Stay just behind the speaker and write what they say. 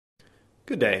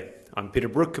Good day. I'm Peter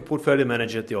Brook, a portfolio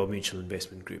manager at the Old Mutual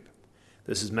Investment Group.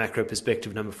 This is Macro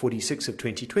Perspective number 46 of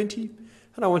 2020,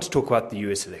 and I want to talk about the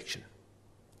US election.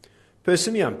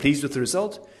 Personally, I'm pleased with the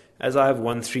result, as I have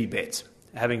won 3 bets,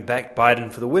 having backed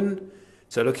Biden for the win,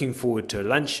 so looking forward to a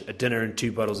lunch, a dinner, and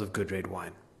 2 bottles of good red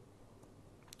wine.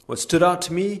 What stood out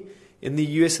to me in the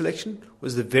US election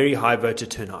was the very high voter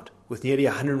turnout, with nearly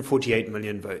 148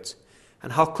 million votes,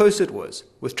 and how close it was,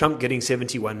 with Trump getting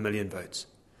 71 million votes.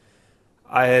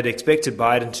 I had expected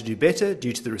Biden to do better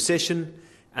due to the recession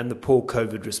and the poor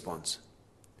COVID response.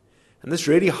 And this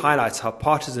really highlights how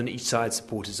partisan each side's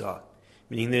supporters are,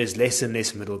 meaning there is less and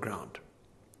less middle ground.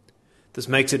 This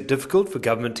makes it difficult for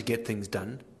government to get things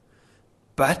done,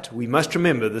 but we must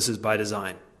remember this is by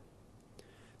design.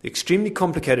 The extremely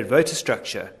complicated voter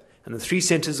structure and the 3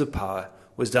 centers of power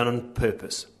was done on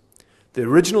purpose. The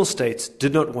original states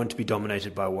did not want to be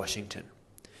dominated by Washington,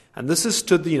 and this has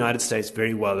stood the United States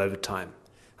very well over time,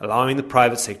 allowing the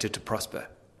private sector to prosper.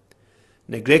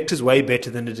 Neglect is way better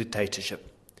than a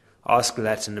dictatorship. Ask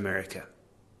Latin America.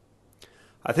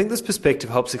 I think this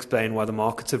perspective helps explain why the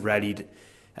markets have rallied,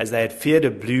 as they had feared a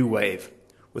blue wave,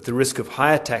 with the risk of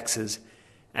higher taxes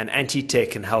and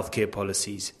anti-tech and healthcare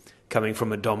policies coming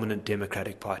from a dominant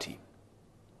Democratic Party.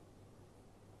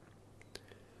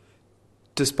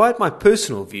 Despite my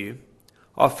personal view,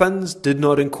 our funds did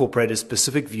not incorporate a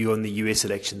specific view on the US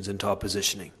elections into our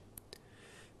positioning.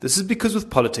 This is because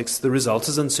with politics, the result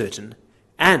is uncertain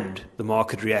and the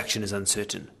market reaction is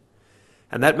uncertain.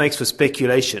 And that makes for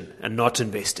speculation and not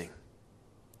investing.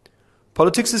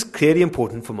 Politics is clearly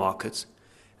important for markets,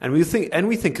 and we think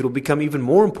it will become even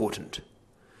more important.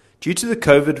 Due to the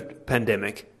COVID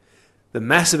pandemic, the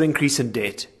massive increase in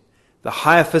debt, the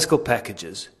higher fiscal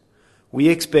packages, we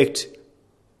expect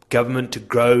government to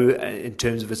grow in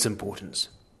terms of its importance.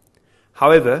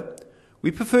 However, we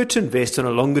prefer to invest on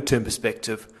a longer-term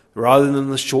perspective rather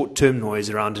than the short-term noise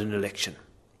around an election.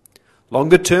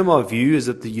 Longer-term, our view is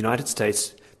that the United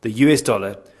States, the US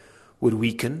dollar, would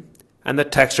weaken and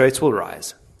that tax rates will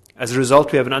rise. As a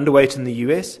result, we have an underweight in the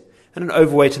US and an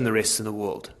overweight in the rest of the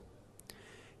world.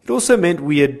 It also meant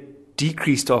we had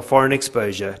decreased our foreign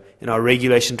exposure in our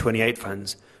Regulation 28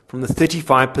 funds from the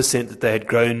 35% that they had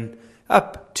grown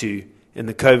up to in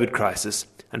the COVID crisis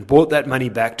and brought that money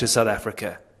back to South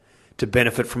Africa to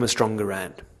benefit from a stronger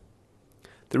rand.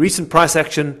 The recent price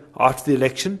action after the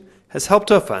election has helped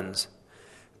our funds,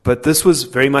 but this was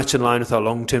very much in line with our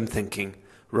long-term thinking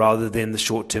rather than the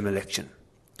short-term election.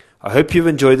 I hope you've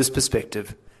enjoyed this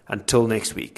perspective. Until next week.